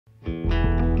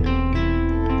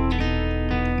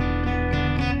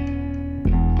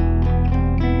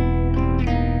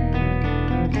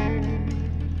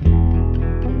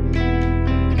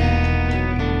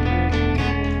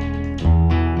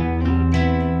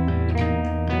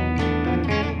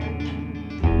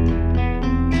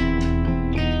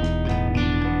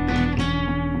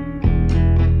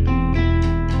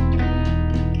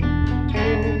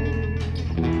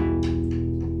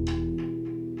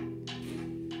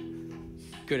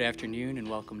Good afternoon and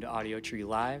welcome to Audiotree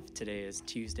Live. Today is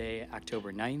Tuesday,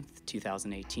 October 9th,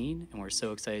 2018, and we're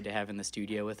so excited to have in the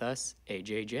studio with us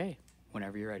AJJ,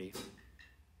 whenever you're ready.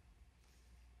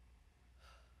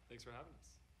 Thanks for having us.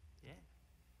 Yeah.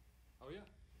 Oh, yeah.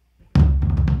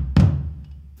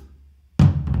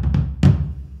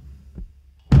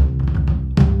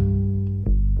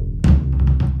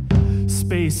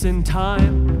 Space and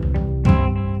time,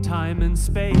 time and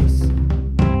space,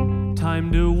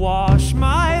 time to wash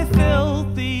my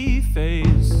filthy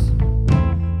face.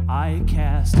 I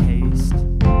cast haste,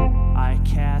 I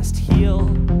cast heal,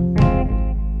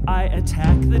 I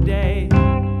attack the day.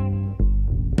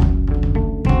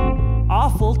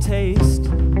 Awful taste,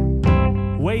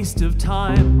 waste of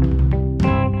time,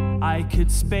 I could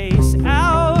space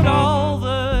out all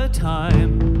the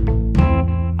time.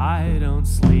 I don't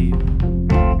sleep,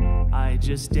 I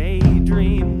just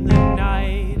daydream the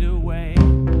night away.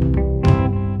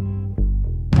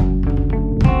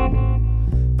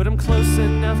 But I'm close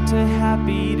enough to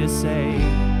happy to say,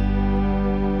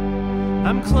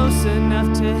 I'm close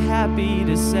enough to happy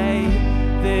to say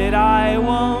that I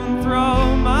won't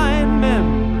throw my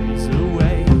memories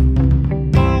away.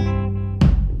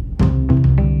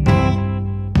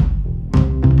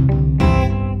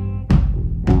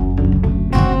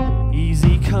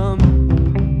 Easy come,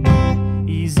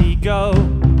 easy go,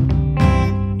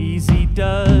 easy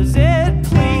does it,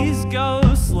 please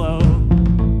go slow.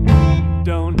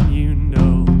 Don't you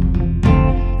know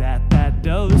that that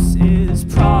dose is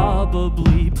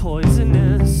probably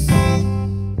poisonous?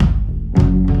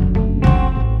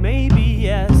 Maybe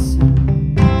yes,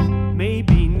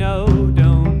 maybe no,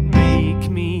 don't make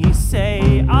me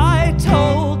say I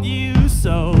told you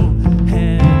so.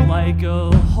 Head like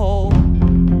a hole,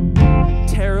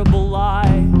 terrible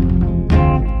lie,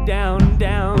 down,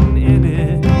 down in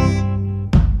it.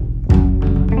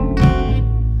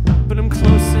 But I'm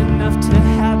close enough to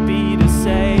happy to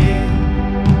say,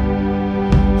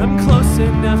 I'm close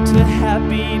enough to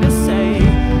happy to say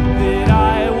that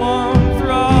I won't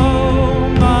throw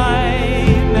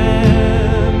my memories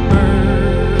away.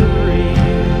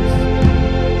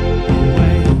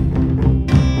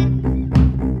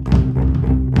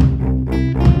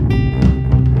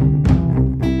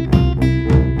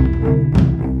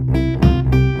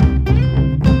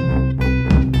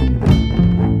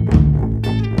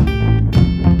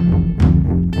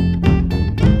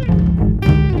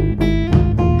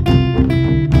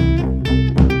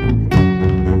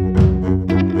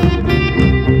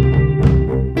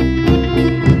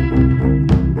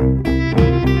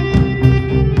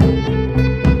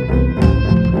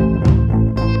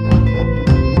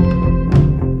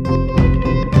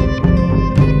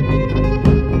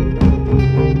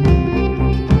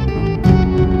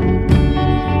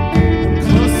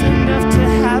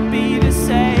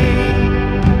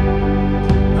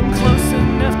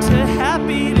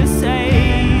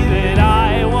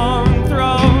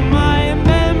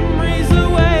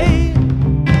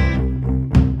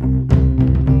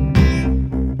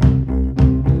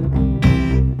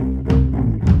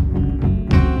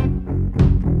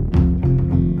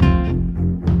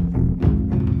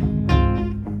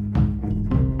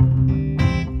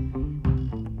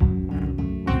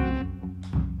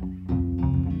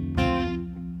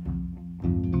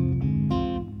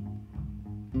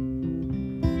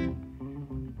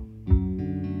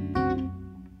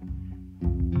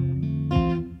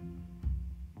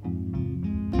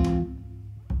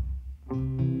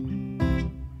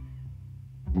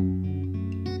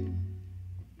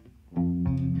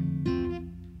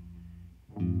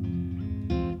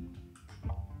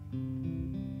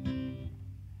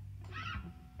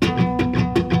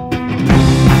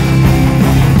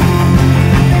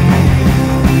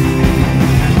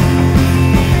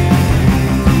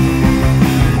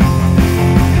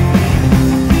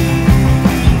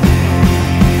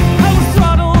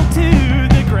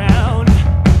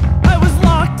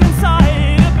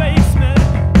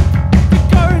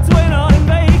 Guards went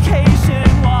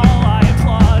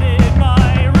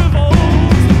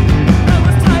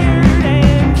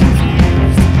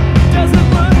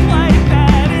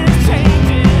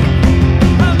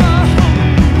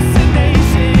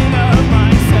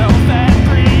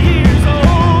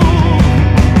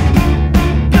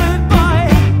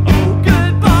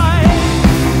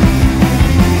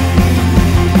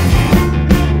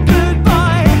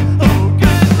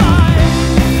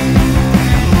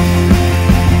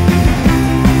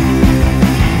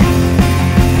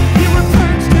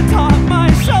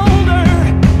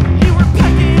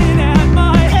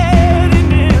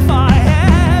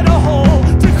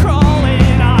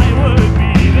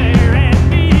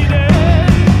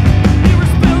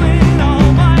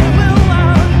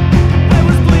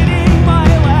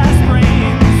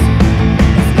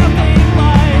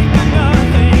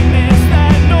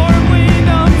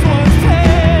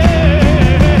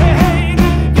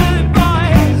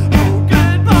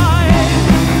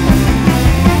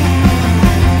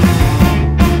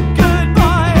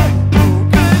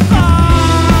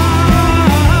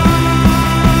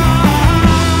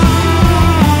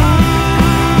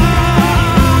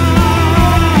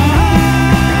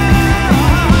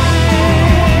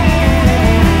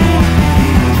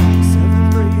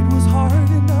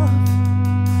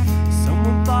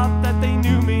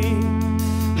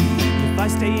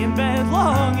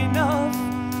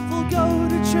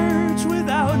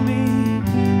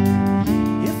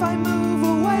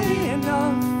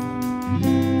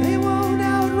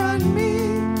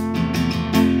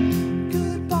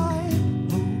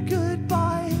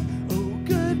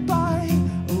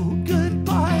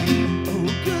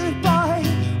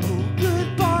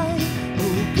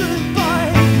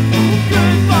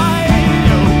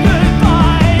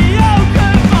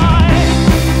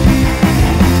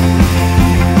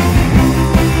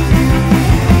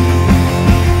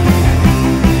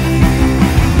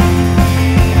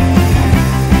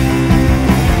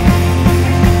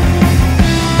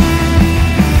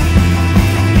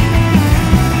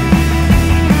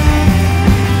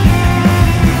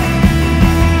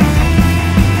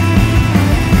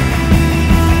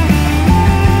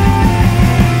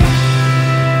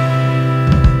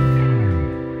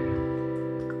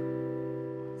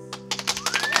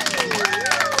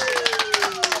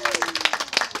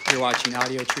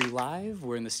Audiotree Live.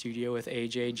 We're in the studio with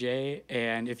AJJ,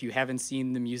 and if you haven't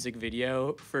seen the music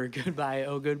video for Goodbye,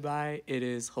 Oh Goodbye, it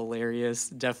is hilarious.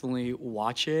 Definitely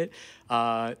watch it.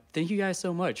 Thank you guys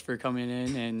so much for coming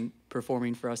in and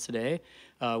performing for us today.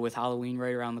 With Halloween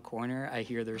right around the corner, I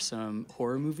hear there's some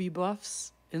horror movie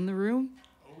buffs in the room.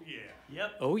 Oh, yeah.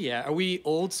 Yep. Oh, yeah. Are we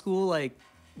old school, like,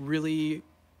 really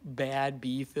bad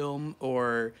B film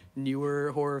or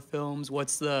newer horror films?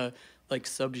 What's the like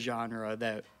subgenre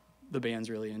that the band's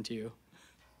really into?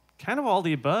 Kind of all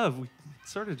the above. We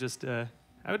sort of just I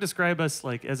would describe us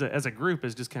like as a group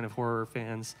as just kind of horror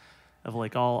fans of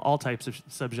like all types of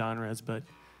subgenres, but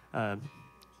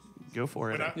go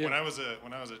for it. When I was a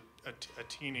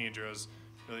teenager, I was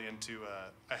really into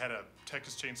I had a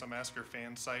Texas Chainsaw Massacre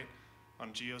fan site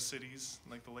on GeoCities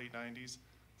in like the late 90s.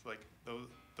 So like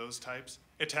those types.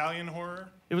 Italian horror.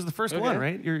 It was the first one,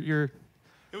 right? Your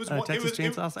It was Texas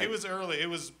Chainsaw site? It was early. It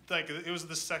was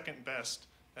the second best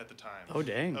at the time. Oh,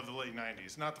 dang. Of the late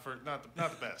 90s. Not the first, not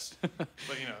the best. But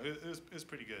you know, it was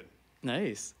pretty good.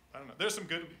 Nice. I don't know. There's some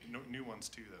good new ones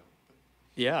too though. But,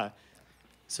 Yeah.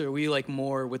 So are we like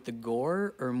more with the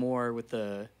gore or more with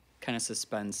the kind of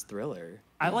suspense thriller?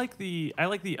 I like the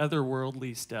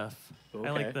otherworldly stuff.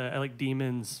 Okay. I like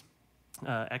demons,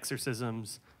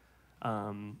 exorcisms,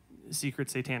 secret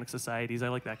satanic societies. I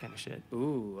like that kind of shit.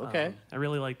 Ooh, okay. I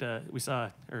really liked. We saw,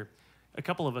 or a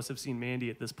couple of us have seen Mandy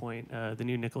at this point, the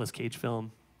new Nicolas Cage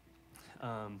film,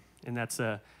 and that's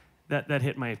that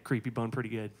hit my creepy bone pretty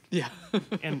good, Yeah.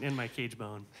 and my cage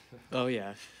bone. Oh,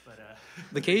 yeah. But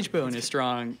The cage bone is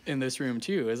strong in this room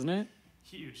too, isn't it?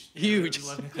 huge, Huge. I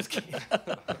love Nicolas Cage.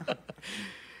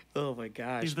 Oh my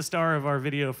gosh. He's the star of our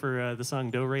video for the song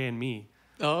Do Re and Me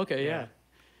Oh, okay, yeah.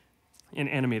 in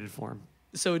animated form.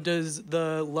 So does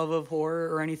the love of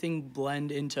horror or anything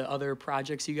blend into other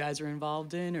projects you guys are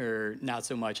involved in, or not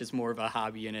so much? It's more of a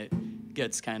hobby and it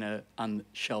gets kind of on the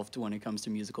shelf when it comes to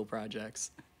musical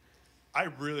projects. I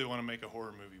really want to make a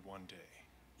horror movie one day.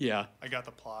 Yeah. I got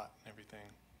the plot and everything,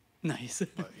 Nice.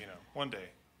 but you know, one day.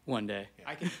 One day.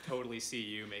 I can totally see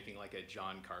you making like a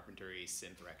John Carpenter-y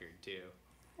synth record too.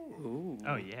 Ooh.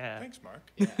 Oh yeah. Thanks, Mark.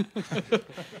 Yeah.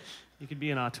 You could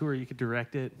be an auteur. You could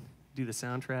direct it, do the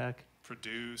soundtrack.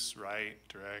 Produce, write,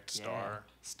 direct, Yeah. star.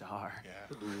 Star.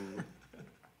 Yeah. Ooh.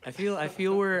 I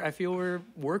feel we're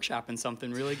workshopping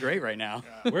something really great right now.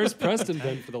 Where's Preston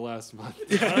been for the last month?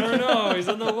 I don't know. He's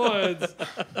in the woods.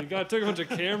 He took a bunch of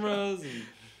cameras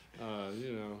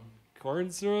and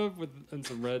corn syrup and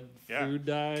some red Yeah. food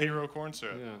dye. K-Row corn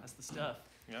syrup. Yeah, That's the stuff.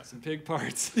 Yeah. some pig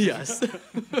parts. Yes.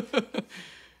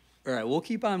 All right, we'll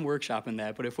keep on workshopping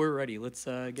that, but if we're ready, let's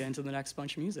get into the next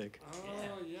bunch of music.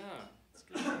 Oh yeah, it's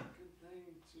good thing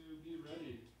to be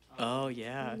ready. Oh,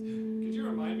 yeah. Could you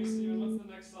remind me, Steven, what's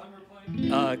the next song we're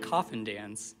playing? Coffin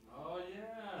Dance. Oh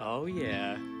yeah. Oh,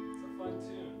 yeah.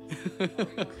 It's a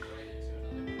fun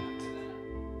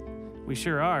tune. We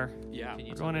sure are. Yeah. Can you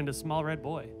We're tell going me? into Small Red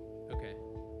Boy. Okay.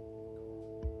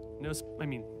 No,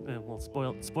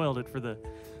 spoiled it for the.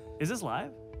 Is this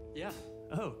live? Yeah.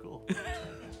 Oh, cool.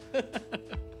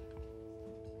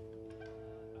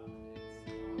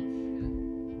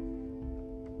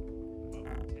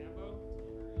 Tambo?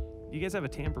 You guys have a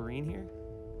tambourine here?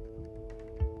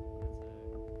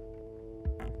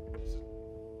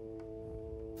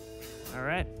 All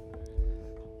right.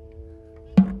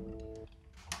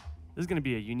 This is going to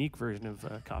be a unique version of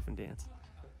Coffin Dance.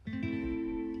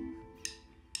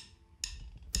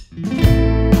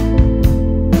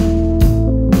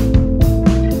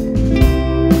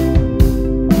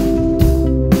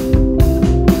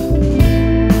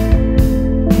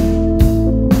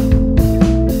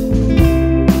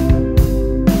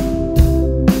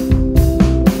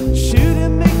 Shoot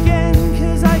him again,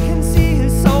 'cause I can see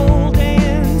his soul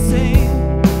dancing.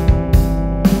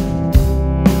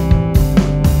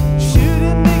 Shoot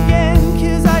him again,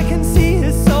 'cause I can see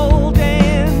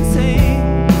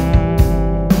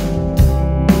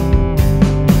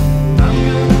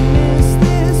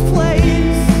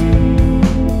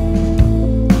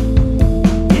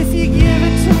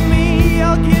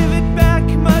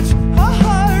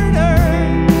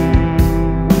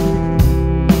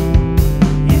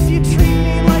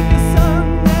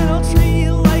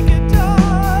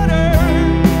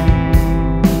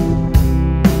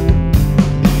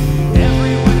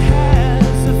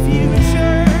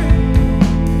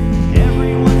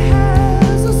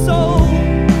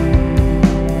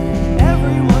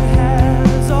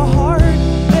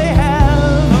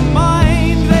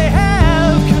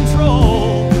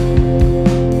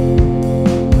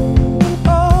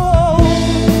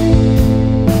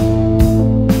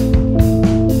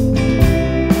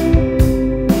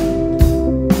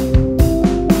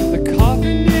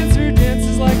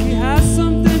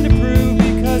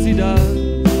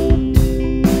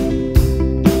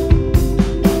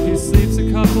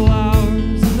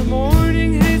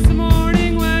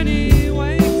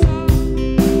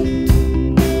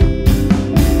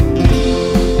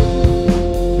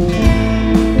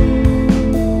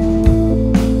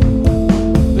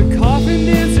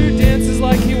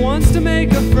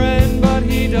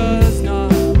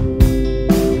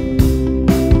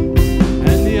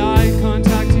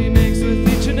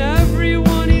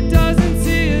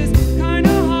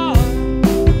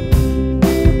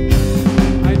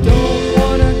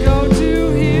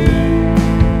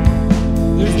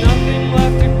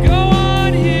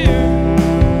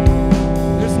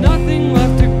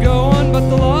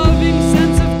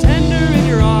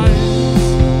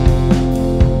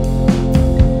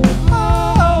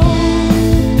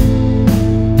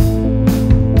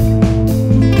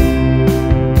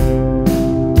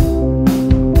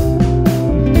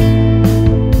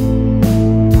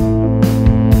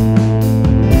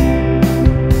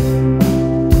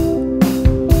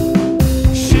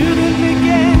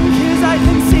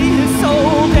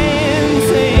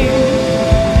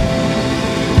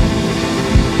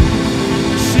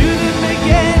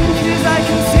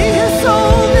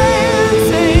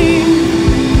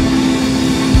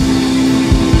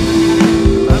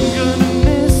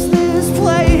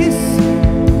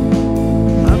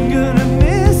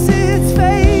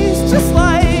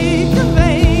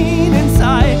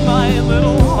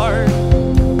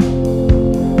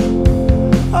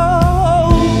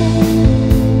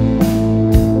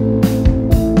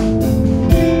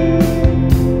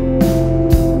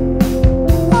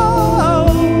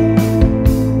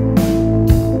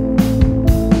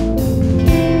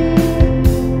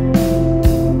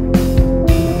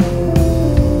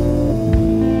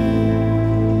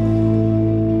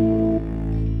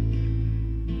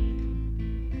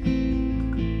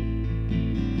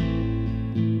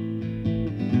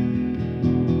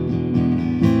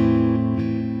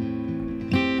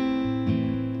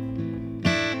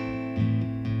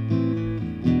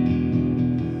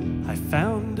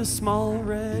found a small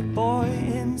red boy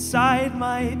inside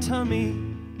my tummy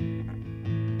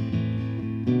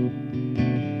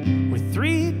with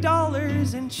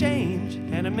 $3 and change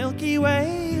and a Milky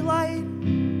Way light.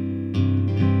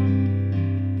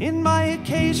 In my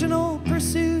occasional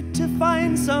pursuit to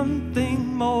find something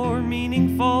more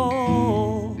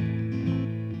meaningful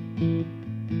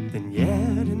than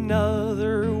yet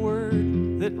another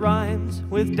word that rhymes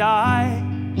with die,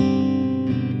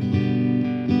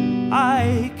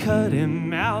 I cut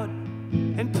him out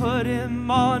and put him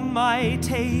on my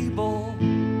table.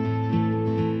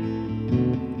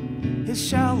 His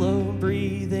shallow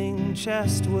breathing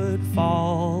chest would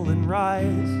fall and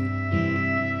rise.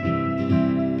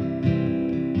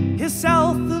 His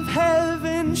south of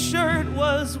heaven shirt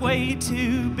was way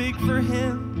too big for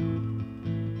him,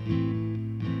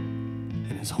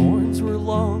 and his horns were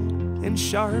long and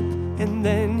sharp. And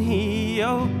then he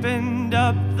opened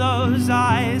up those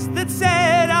eyes that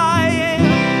said, I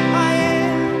am, I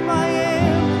am, I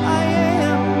am, I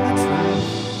am the truth.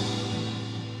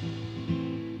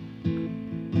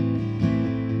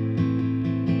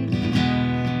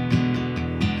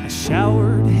 I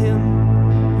showered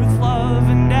him with love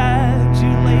and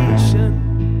adulation.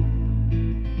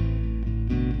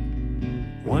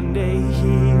 One day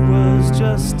he was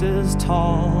just as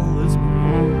tall as me.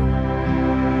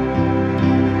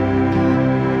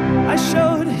 I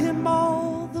showed him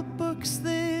all the books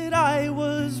that I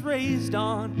was raised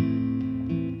on.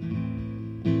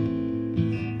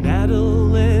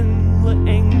 Madeline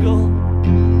L'Engle,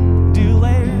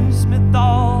 Dulaire's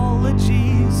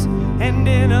mythologies, and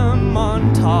in a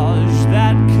montage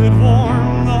that could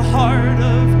warm the heart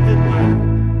of Hitler,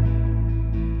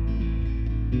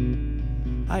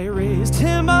 I raised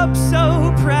him up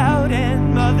so proud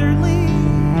and motherly.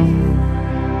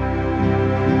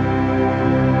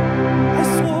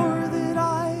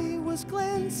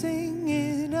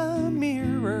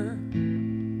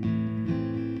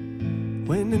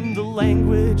 When in the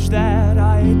language that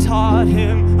I taught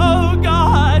him, oh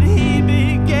God, he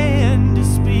began to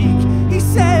speak. He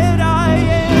said, I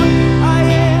am, I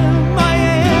am, I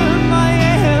am, I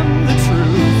am the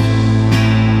truth.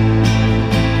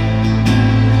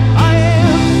 I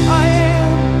am, I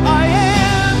am, I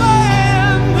am, I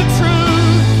am the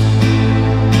truth.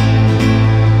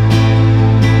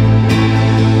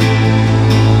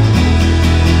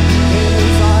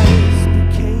 His eyes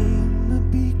became a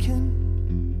beacon,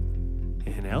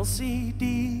 an LCD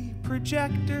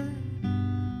projector,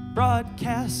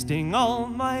 broadcasting all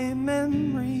my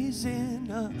memories in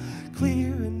a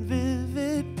clear and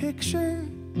vivid picture.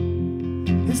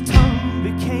 His tongue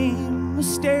became a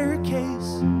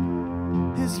staircase,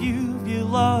 his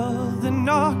uvula the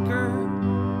knocker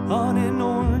on an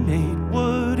ornate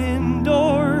wooden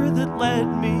door that led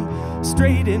me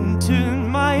straight into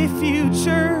my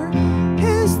future.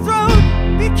 His throat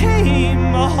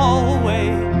became a hallway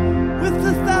with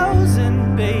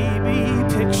 1,000 baby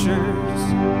pictures,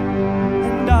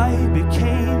 and I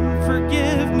became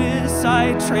forgiveness.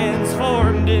 I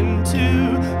transformed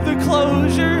into the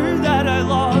closure that I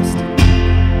lost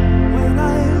when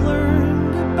I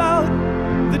learned about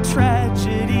the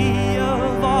tragedy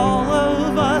of all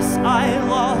of us. I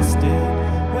lost it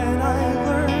when I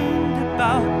learned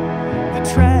about the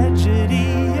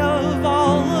tragedy of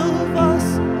all of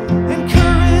us.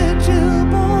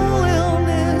 Incorrigible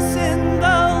illness in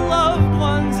the loved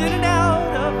ones in and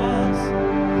out of us.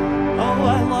 Oh,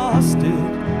 I lost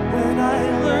it when I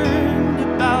learned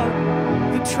about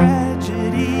the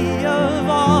tragedy of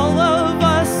all of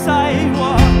us. I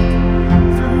walked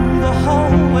through the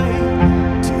hallway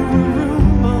to a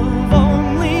room of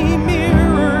only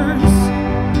mirrors,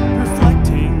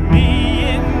 reflecting me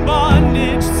in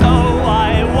bondage. So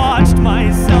I watched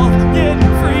myself get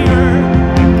freer.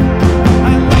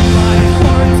 I let my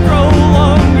horns grow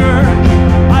longer.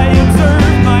 I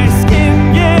observed my skin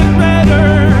get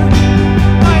redder.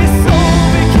 My soul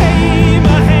became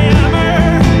a hammer.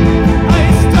 I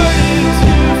started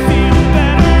to feel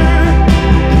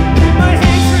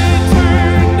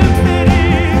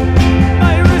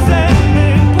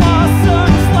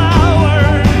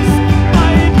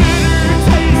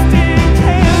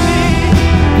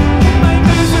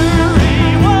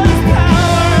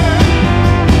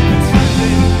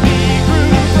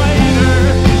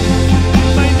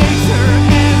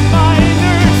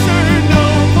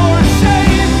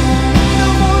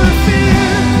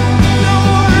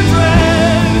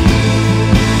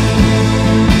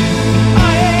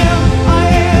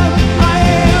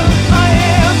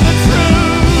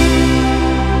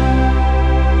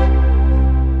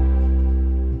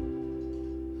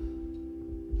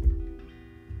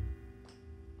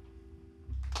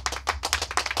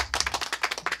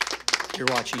You're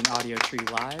watching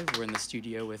Audiotree Live. We're in the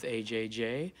studio with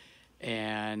AJJ.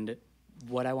 And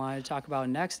what I wanted to talk about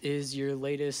next is your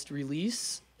latest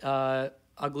release,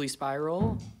 Ugly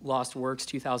Spiral, Lost Works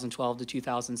 2012 to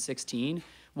 2016.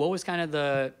 What was kind of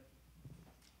the,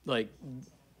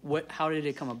 how did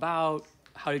it come about?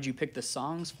 How did you pick the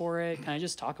songs for it? Can I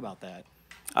just talk about that?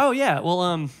 Oh yeah,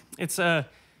 well, it's kind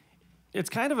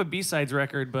of a B-sides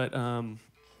record, but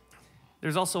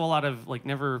there's also a lot of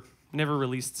never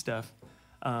released stuff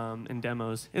and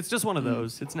demos. It's just one of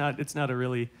those. It's not a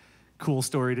really cool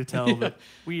story to tell, but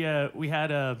we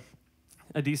had a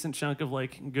decent chunk of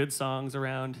good songs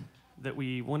around that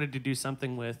we wanted to do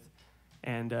something with,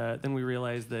 and then we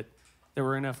realized that there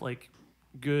were enough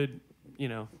good,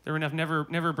 there were enough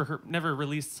never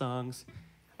released songs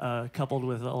coupled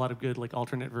with a lot of good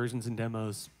alternate versions and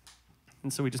demos,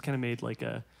 and so we just kind of made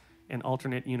an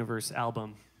alternate universe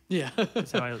album. Yeah.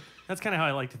 That's kind of how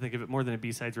I like to think of it, more than a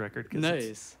B-sides record. 'Cause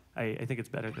nice. I think it's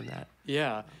better than that.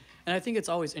 Yeah, and I think it's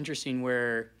always interesting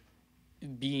where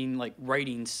being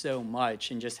writing so much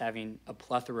and just having a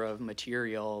plethora of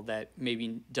material that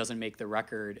maybe doesn't make the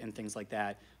record and things like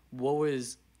that. What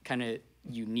was kind of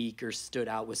unique or stood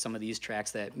out with some of these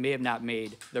tracks that may have not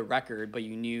made the record, but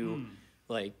you knew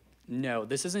no,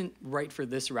 this isn't right for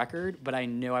this record, but I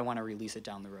know I want to release it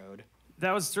down the road?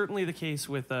 That was certainly the case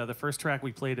with the first track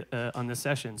we played on this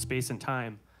session, Space and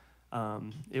Time.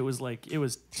 It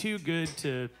was too good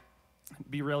to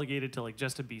be relegated to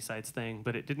just a B-sides thing,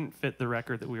 but it didn't fit the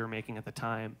record that we were making at the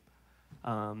time.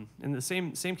 And the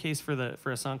same case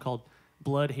for a song called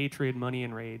Blood, Hatred, Money,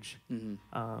 and Rage.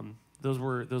 Mm-hmm. Those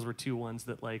were two ones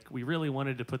that we really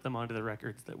wanted to put them onto the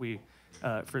records that we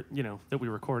that we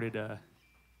recorded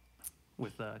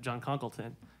with John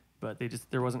Conkleton, but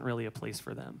there wasn't really a place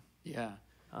for them. Yeah.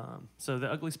 So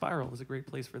the Ugly Spiral was a great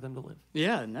place for them to live.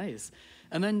 Yeah, nice.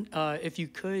 And then if you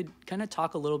could kind of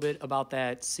talk a little bit about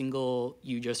that single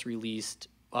you just released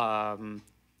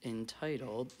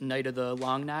entitled Night of the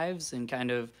Long Knives and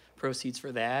kind of proceeds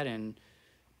for that and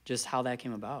just how that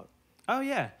came about. Oh,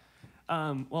 yeah.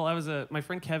 Well, I was my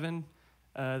friend Kevin,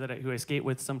 who I skate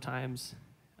with sometimes,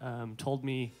 told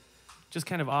me just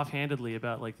kind of offhandedly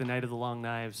about the Night of the Long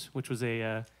Knives, which was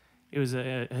it was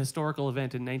a historical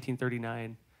event in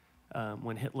 1939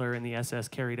 when Hitler and the SS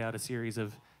carried out a series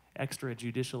of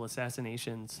extrajudicial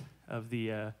assassinations of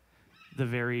the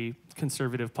very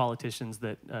conservative politicians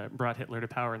that brought Hitler to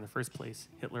power in the first place.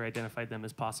 Hitler identified them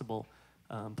as possible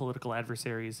political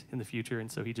adversaries in the future,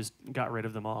 and so he just got rid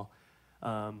of them all.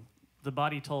 The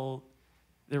body toll,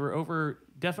 there were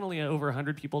definitely over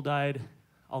 100 people died,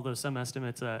 although some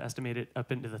estimates estimate it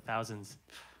up into the thousands.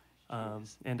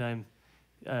 And I'm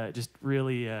just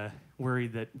really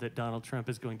worried that Donald Trump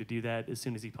is going to do that as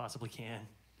soon as he possibly can.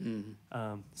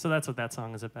 Mm-hmm. So that's what that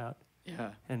song is about. Yeah.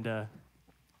 And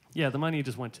the money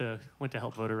just went to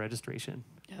help voter registration.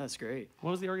 Yeah, that's great.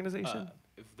 What was the organization?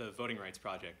 The Voting Rights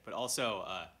Project. But also,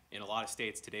 in a lot of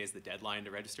states, today is the deadline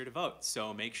to register to vote.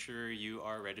 So make sure you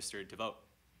are registered to vote.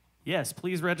 Yes,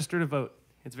 please register to vote.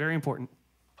 It's very important.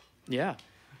 Yeah.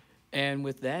 And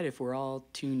with that, if we're all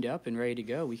tuned up and ready to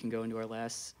go, we can go into our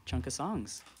last chunk of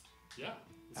songs. Yeah.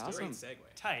 Awesome. Great segue.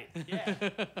 Tight. Yeah.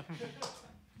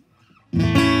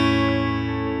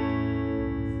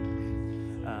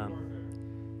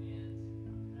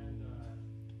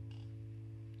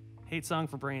 Hate song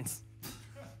for brains.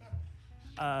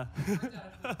 Worked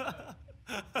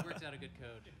out a good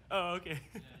code. Oh, okay.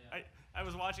 Yeah. I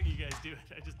was watching you guys do it.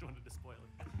 I just wanted to spoil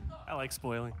it. I like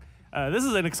spoiling. This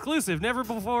is an exclusive, never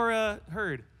before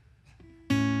heard.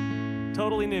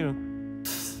 Totally new.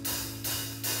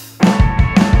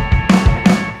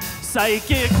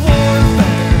 Psychic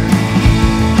warfare.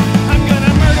 I'm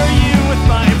gonna murder you with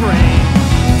my brain.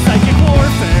 Psychic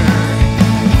warfare.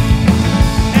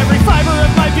 Every fiber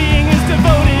of my being is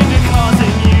devoted to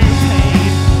causing you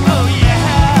pain. Oh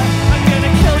yeah, I'm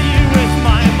gonna kill you with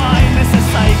my mind. This is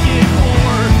psychic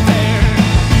warfare.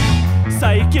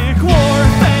 Psychic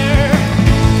warfare.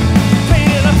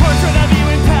 Painted a portrait of you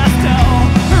in pastel,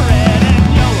 red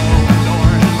and yellow and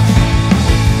orange.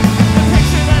 The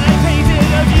picture that I painted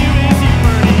of you is you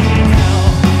burning in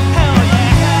hell.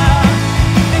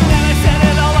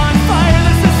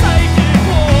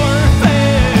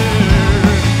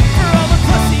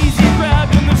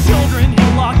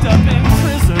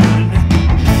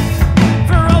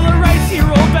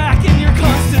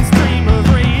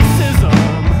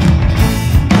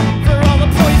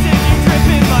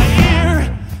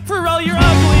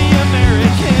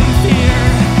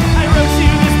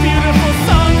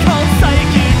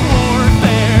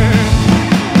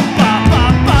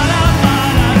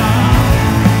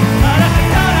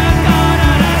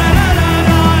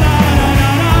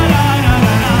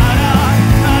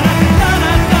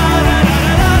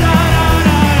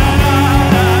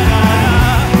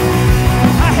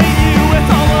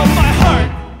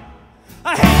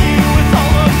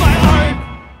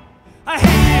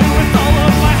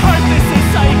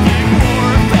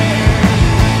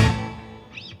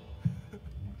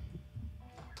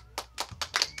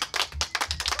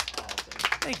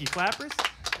 clappers.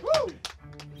 Woo!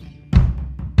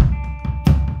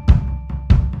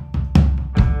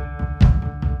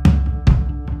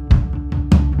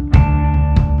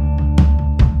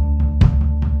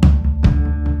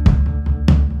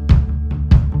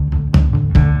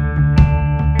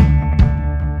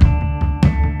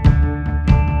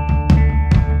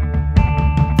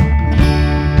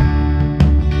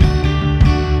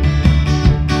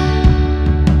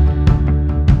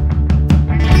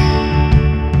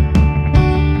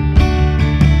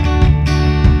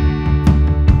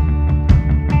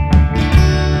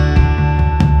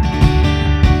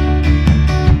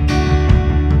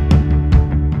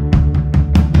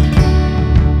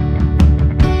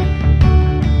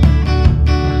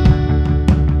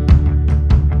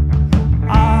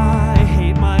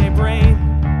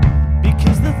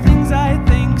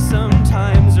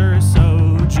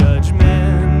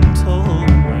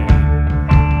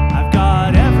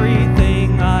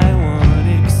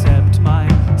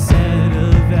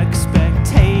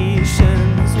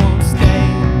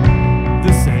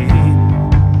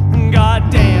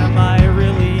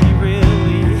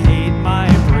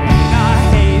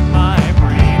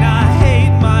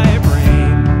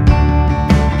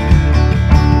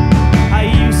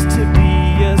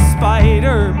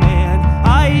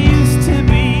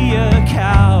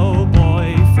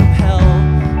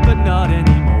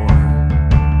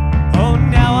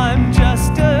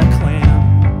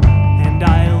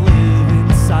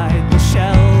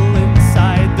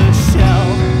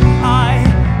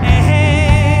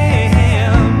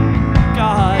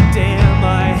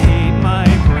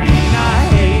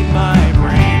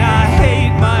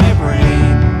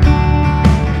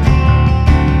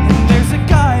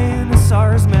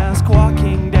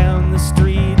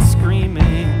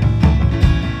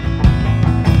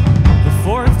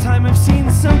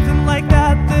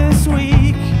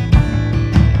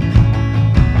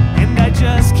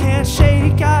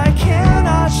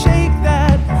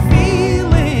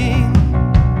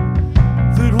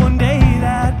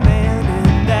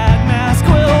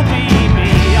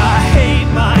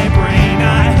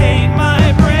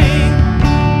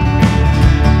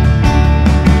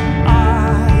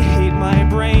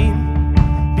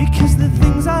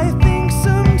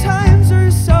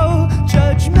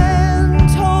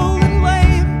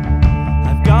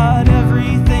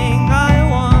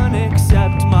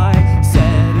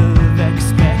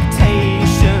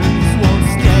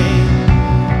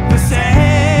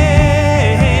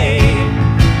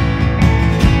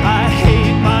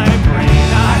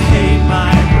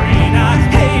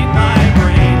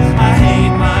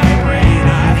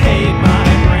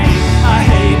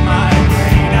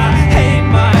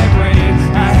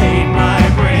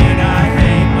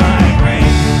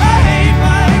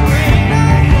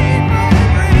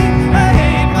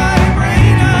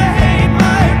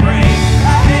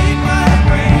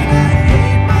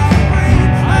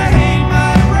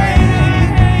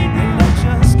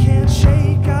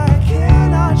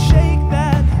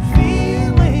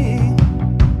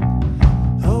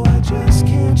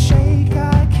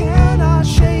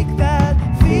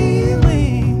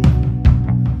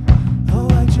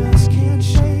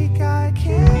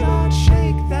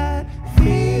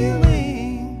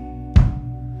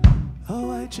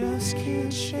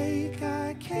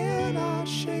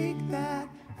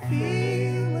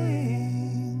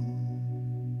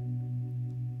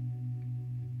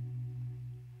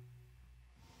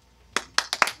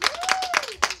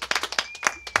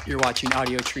 You're watching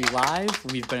Audiotree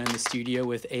Live. We've been in the studio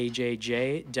with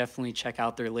AJJ. Definitely check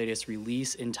out their latest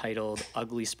release entitled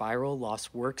Ugly Spiral,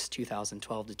 Lost Works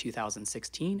 2012 to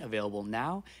 2016, available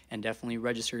now. And definitely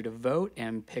register to vote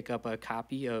and pick up a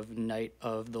copy of Night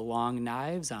of the Long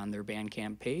Knives on their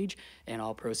Bandcamp page. And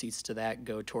all proceeds to that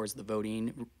go towards the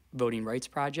Voting Rights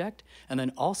Project. And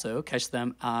then also catch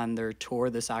them on their tour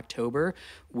this October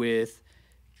with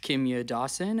Kimya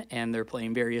Dawson, and they're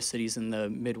playing various cities in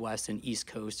the Midwest and East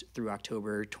Coast through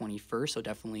October 21st. So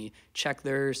definitely check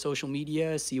their social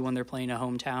media, see when they're playing a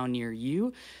hometown near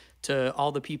you. To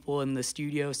all the people in the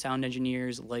studio, sound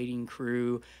engineers, lighting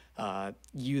crew,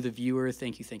 you, the viewer,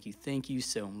 thank you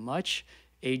so much.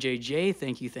 AJJ,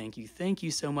 thank you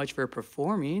so much for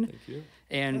performing. Thank you.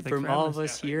 And from all of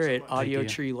us here at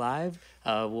Audiotree Live,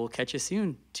 we'll catch you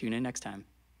soon. Tune in next time.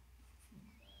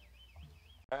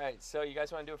 All right, so you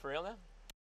guys want to do it for real now?